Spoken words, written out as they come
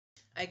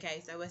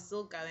Okay, so we're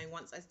still going.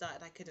 Once I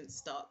started, I couldn't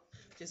stop.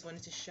 Just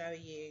wanted to show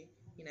you,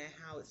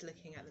 how it's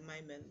looking at the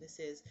moment. This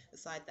is the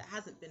side that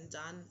hasn't been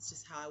done. It's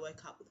just how I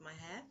woke up with my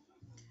hair,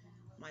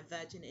 my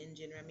Virgin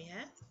Indian Remy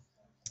hair.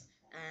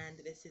 And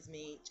this is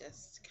me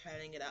just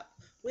curling it up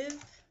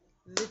with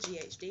the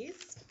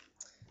GHDs.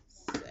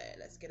 So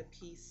let's get a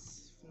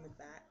piece from the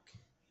back,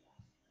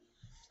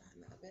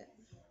 flatten that a bit,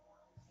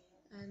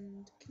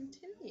 and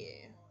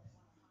continue.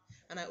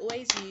 And I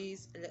always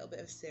use a little bit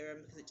of serum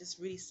because it just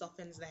really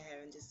softens the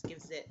hair and just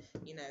gives it,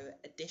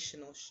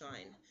 additional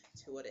shine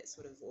to what it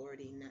sort of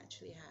already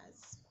naturally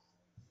has.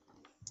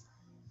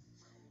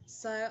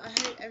 So I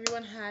hope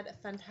everyone had a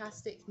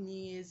fantastic New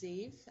Year's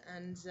Eve,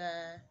 and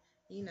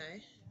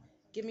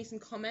give me some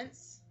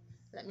comments.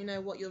 Let me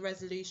know what your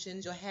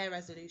hair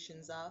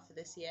resolutions are for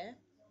this year.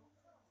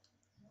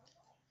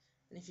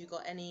 And if you've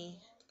got any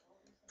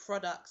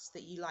products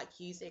that you like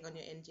using on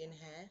your Indian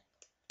hair,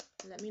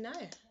 let me know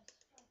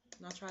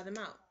and I'll try them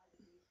out.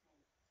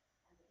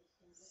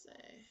 So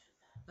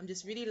I'm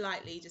just really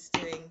lightly just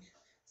doing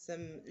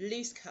some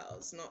loose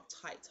curls, not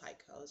tight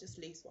curls, just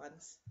loose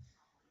ones.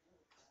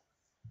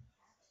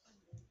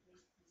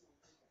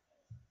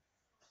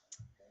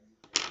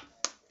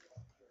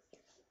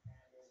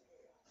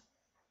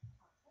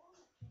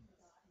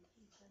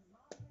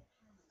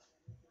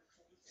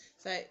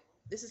 So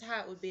this is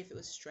how it would be if it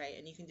was straight,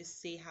 and you can just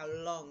see how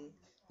long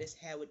this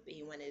hair would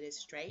be when it is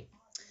straight.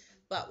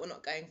 But we're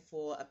not going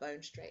for a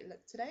bone straight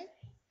look today.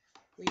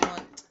 We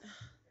want a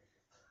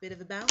bit of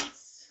a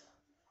bounce.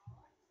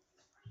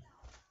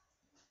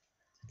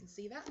 You can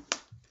see that.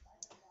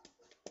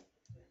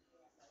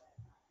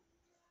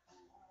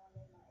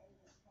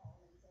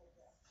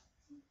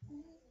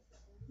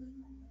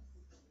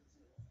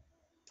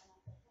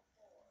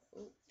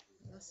 Oh,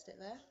 lost it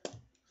there.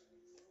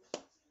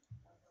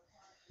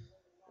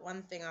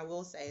 One thing I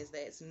will say is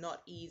that it's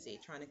not easy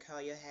trying to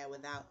curl your hair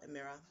without a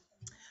mirror.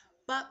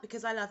 But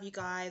because I love you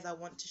guys, I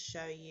want to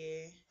show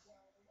you,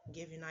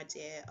 give you an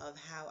idea of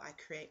how I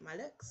create my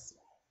looks.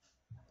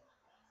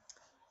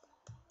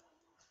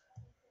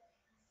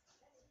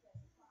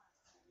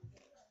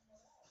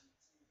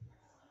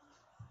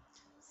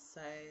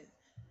 So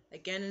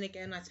again and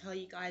again, I tell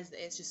you guys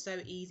that it's just so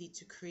easy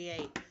to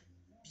create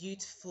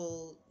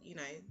beautiful,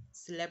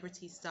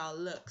 celebrity style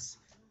looks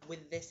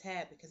with this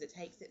hair because it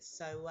takes it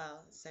so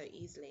well, so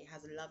easily. It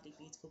has a lovely,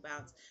 beautiful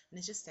bounce, and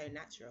it's just so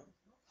natural.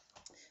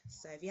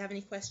 So if you have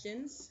any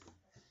questions,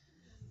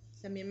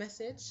 send me a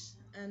message,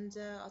 and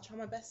I'll try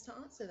my best to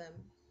answer them.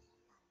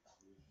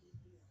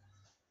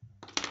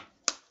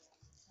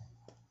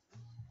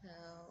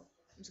 Now,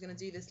 I'm just going to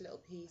do this little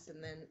piece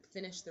and then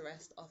finish the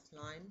rest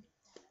offline,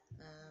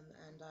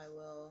 and I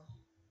will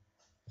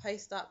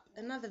post up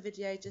another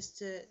video just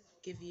to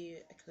give you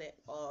a clip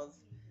of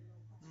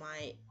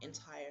my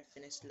entire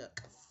finished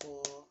look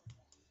for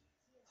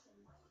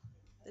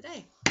the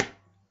day.